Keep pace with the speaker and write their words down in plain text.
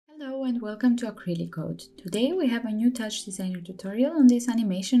and welcome to Acrylic Code. Today we have a new TouchDesigner tutorial on this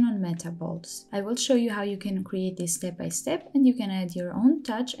animation on Metaballs. I will show you how you can create this step by step and you can add your own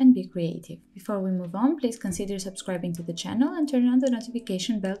touch and be creative. Before we move on, please consider subscribing to the channel and turn on the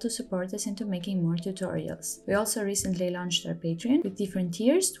notification bell to support us into making more tutorials. We also recently launched our Patreon with different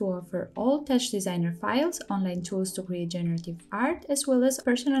tiers to offer all TouchDesigner files, online tools to create generative art, as well as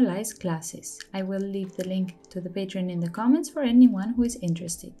personalized classes. I will leave the link to the Patreon in the comments for anyone who is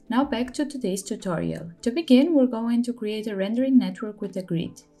interested. Now back to today's tutorial. To begin, we're going to create a rendering network with a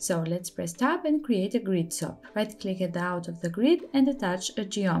grid. So let's press Tab and create a grid SOP. Right-click at the out of the grid and attach a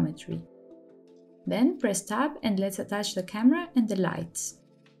geometry. Then press Tab and let's attach the camera and the lights.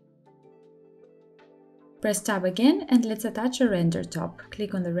 Press Tab again and let's attach a render top.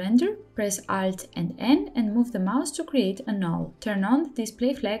 Click on the render, press Alt and N and move the mouse to create a null. Turn on the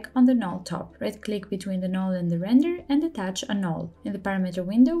display flag on the null top. Right-click between the null and the render and attach a null. In the parameter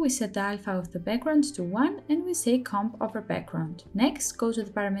window, we set the alpha of the background to 1 and we say comp over background. Next, go to the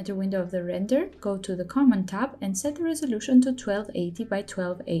parameter window of the render, go to the Common tab and set the resolution to 1280 by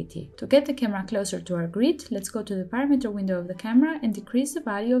 1280. To get the camera closer to our grid, let's go to the parameter window of the camera and decrease the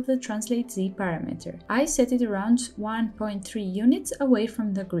value of the Translate Z parameter. I set it around 1.3 units away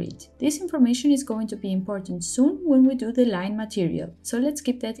from the grid. This information is going to be important soon when we do the line material, so let's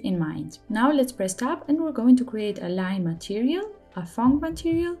keep that in mind. Now let's press Tab and we're going to create a line material, a fong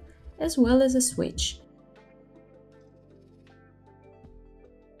material, as well as a switch.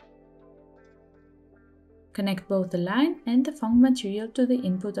 Connect both the line and the fong material to the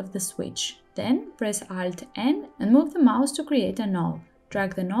input of the switch. Then press Alt N and move the mouse to create a null.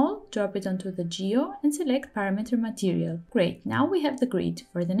 Drag the null, drop it onto the geo and select parameter material. Great, now we have the grid.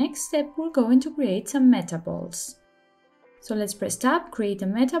 For the next step, we're going to create some metaballs. So let's press Tab, create a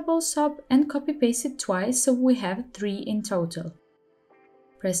metaball SOP and copy paste it twice so we have 3 in total.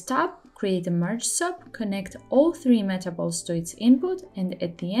 Press Tab, create a merge SOP, connect all 3 metaballs to its input and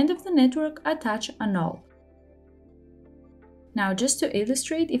at the end of the network attach a null. Now, just to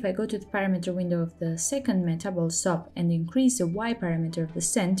illustrate, if I go to the parameter window of the second Metaball SOP and increase the Y parameter of the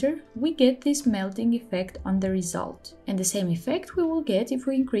center, we get this melting effect on the result. And the same effect we will get if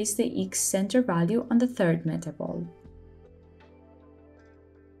we increase the X center value on the third Metaball.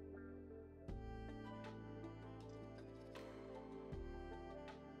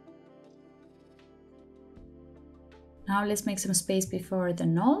 Now let's make some space before the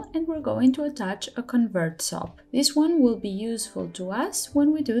null and we're going to attach a convert SOP. This one will be useful to us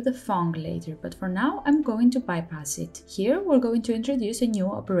when we do the fong later, but for now I'm going to bypass it. Here we're going to introduce a new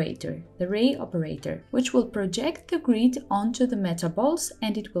operator, the ray operator, which will project the grid onto the metaballs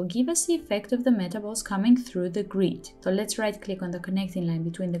and it will give us the effect of the metaballs coming through the grid. So let's right click on the connecting line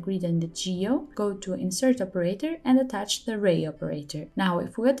between the grid and the geo, go to Insert Operator and attach the ray operator. Now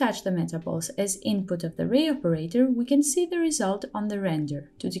if we attach the metaballs as input of the ray operator, we can see the result on the render.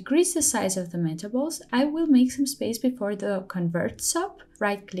 To decrease the size of the metaballs, I will make some space before the convert SOP.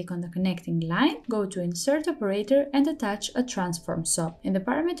 Right-click on the connecting line, go to Insert Operator and attach a Transform SOP. In the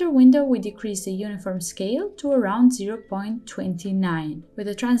parameter window, we decrease the uniform scale to around 0.29. With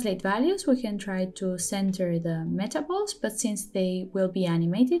the translate values, we can try to center the metaballs, but since they will be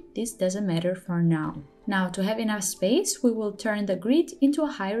animated, this doesn't matter for now. Now, to have enough space, we will turn the grid into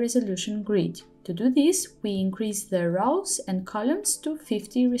a high-resolution grid. To do this, we increase the rows and columns to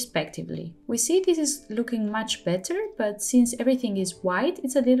 50 respectively. We see this is looking much better, but since everything is white,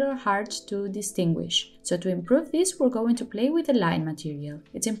 it's a little hard to distinguish. So to improve this, we're going to play with the line material.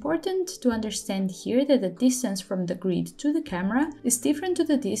 It's important to understand here that the distance from the grid to the camera is different to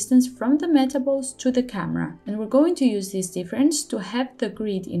the distance from the metaballs to the camera. And we're going to use this difference to have the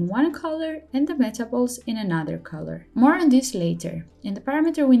grid in one color and the metaballs in another color. More on this later. In the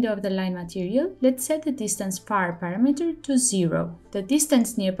parameter window of the line material, let's set the distance far parameter to 0. The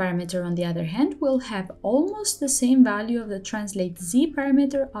distance near parameter, on the other hand, will have almost the same value of the Translate Z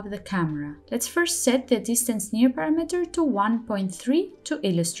parameter of the camera. Let's first set the distance near parameter to 1.3 to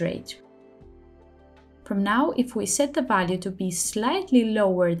illustrate. From now, if we set the value to be slightly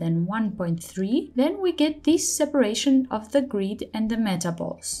lower than 1.3, then we get this separation of the grid and the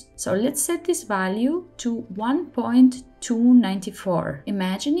metaballs. So let's set this value to 1.294.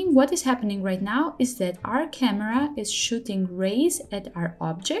 Imagining what is happening right now is that our camera is shooting rays at our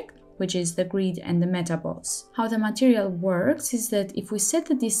object, which is the grid and the metaballs. How the material works is that if we set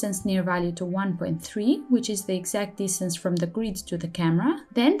the distance near value to 1.3, which is the exact distance from the grid to the camera,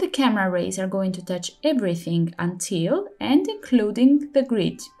 then the camera rays are going to touch everything until and including the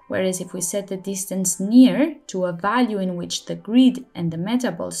grid. Whereas if we set the distance near to a value in which the grid and the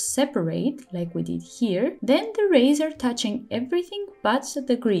metaballs separate, like we did here, then the rays are touching everything but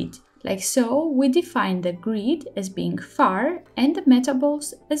the grid. Like so, we define the grid as being far and the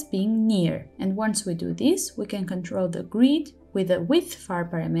metaballs as being near. And once we do this, we can control the grid with the width far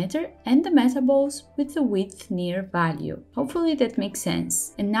parameter and the metaballs with the width near value. Hopefully that makes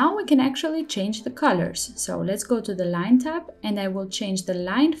sense. And now we can actually change the colors. So let's go to the line tab and I will change the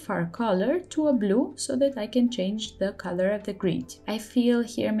line far color to a blue so that I can change the color of the grid. I feel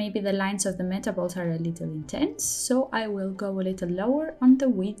here maybe the lines of the metaballs are a little intense, so I will go a little lower on the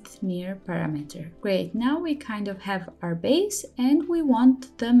width near parameter. Great, now we kind of have our base and we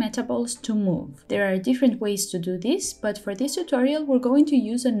want the metaballs to move. There are different ways to do this, but for this tutorial we're going to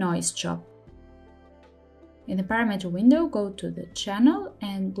use a noise chop. In the parameter window, go to the channel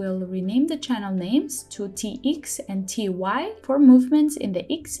and we'll rename the channel names to TX and TY for movements in the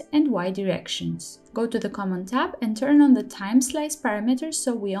X and Y directions. Go to the Common tab and turn on the time slice parameter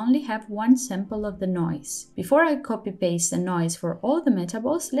so we only have one sample of the noise. Before I copy-paste the noise for all the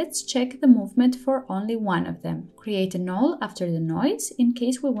metaballs, let's check the movement for only one of them. Create a null after the noise in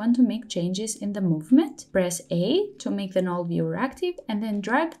case we want to make changes in the movement. Press A to make the null viewer active and then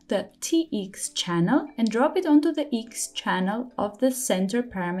drag the TX channel and drop it onto the X channel of the center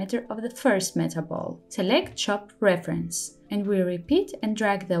parameter of the first metaball. Select Chop Reference. And we repeat and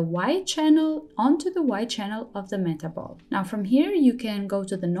drag the Y channel onto the Y channel of the metaball. Now from here you can go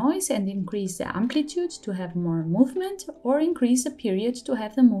to the noise and increase the amplitude to have more movement or increase the period to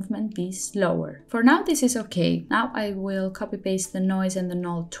have the movement be slower. For now this is okay. Now I will copy paste the noise and the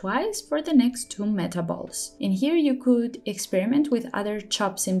null twice for the next two metaballs. In here you could experiment with other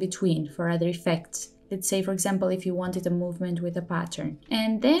chops in between for other effects. Let's say, for example, if you wanted a movement with a pattern.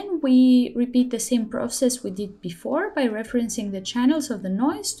 And then we repeat the same process we did before by referencing the channels of the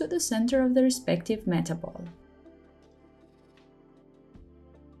noise to the center of the respective metaball.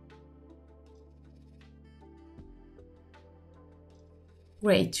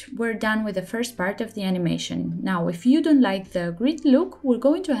 Great, we're done with the first part of the animation. Now, if you don't like the grid look, we're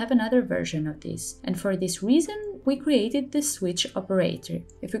going to have another version of this. And for this reason, we created the switch operator.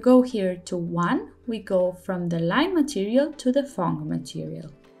 If we go here to 1, we go from the line material to the Fong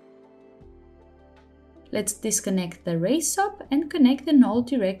material. Let's disconnect the ray sop and connect the null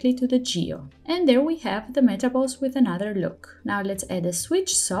directly to the geo. And there we have the metaballs with another look. Now let's add a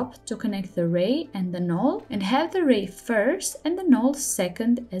switch sop to connect the ray and the null and have the ray first and the null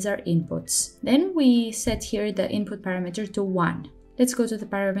second as our inputs. Then we set here the input parameter to 1. Let's go to the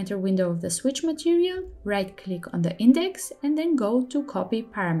parameter window of the switch material, right click on the index and then go to copy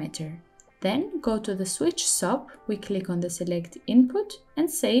parameter. Then go to the switch sop, we click on the select input and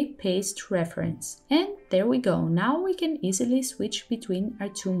say paste reference. And there we go, now we can easily switch between our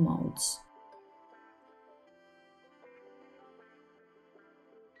two modes.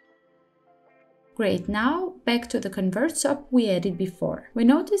 Great, now back to the convert sop we added before. We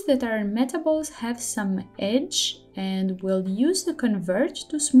notice that our metaballs have some edge and we'll use the convert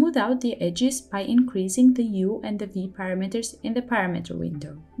to smooth out the edges by increasing the U and the V parameters in the parameter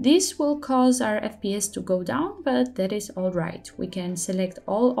window. This will cause our FPS to go down, but that is alright. We can select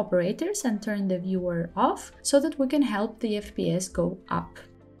all operators and turn the viewer off so that we can help the FPS go up.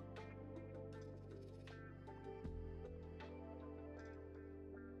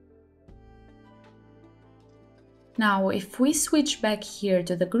 Now, if we switch back here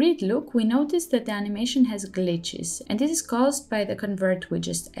to the grid look, we notice that the animation has glitches, and this is caused by the convert we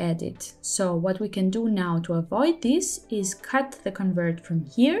just added. So what we can do now to avoid this is cut the convert from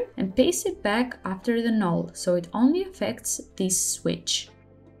here and paste it back after the null, so it only affects this switch.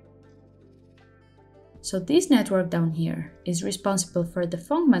 So this network down here is responsible for the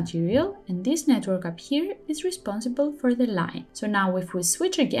Fong material, and this network up here is responsible for the line. So now if we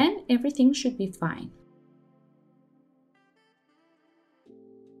switch again, everything should be fine.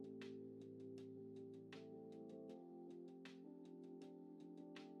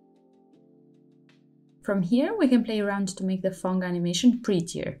 From here, we can play around to make the Fong animation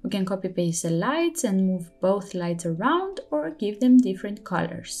prettier. We can copy paste the lights and move both lights around or give them different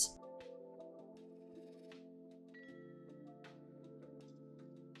colors.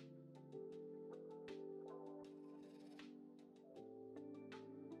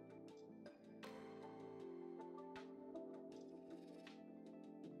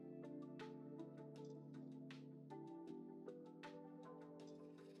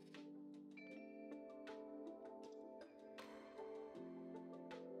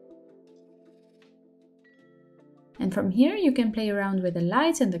 And from here you can play around with the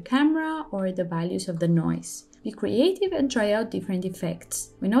lights and the camera or the values of the noise. Be creative and try out different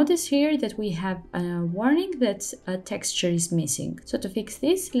effects. We notice here that we have a warning that a texture is missing. So to fix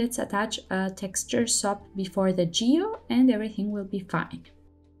this, let's attach a texture sop before the geo and everything will be fine.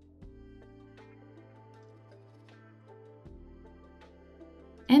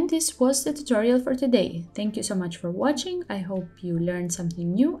 this was the tutorial for today. Thank you so much for watching. I hope you learned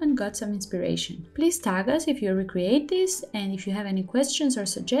something new and got some inspiration. Please tag us if you recreate this, and if you have any questions or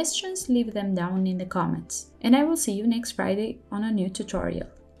suggestions, leave them down in the comments. And I will see you next Friday on a new tutorial.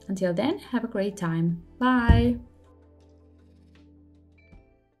 Until then, have a great time. Bye!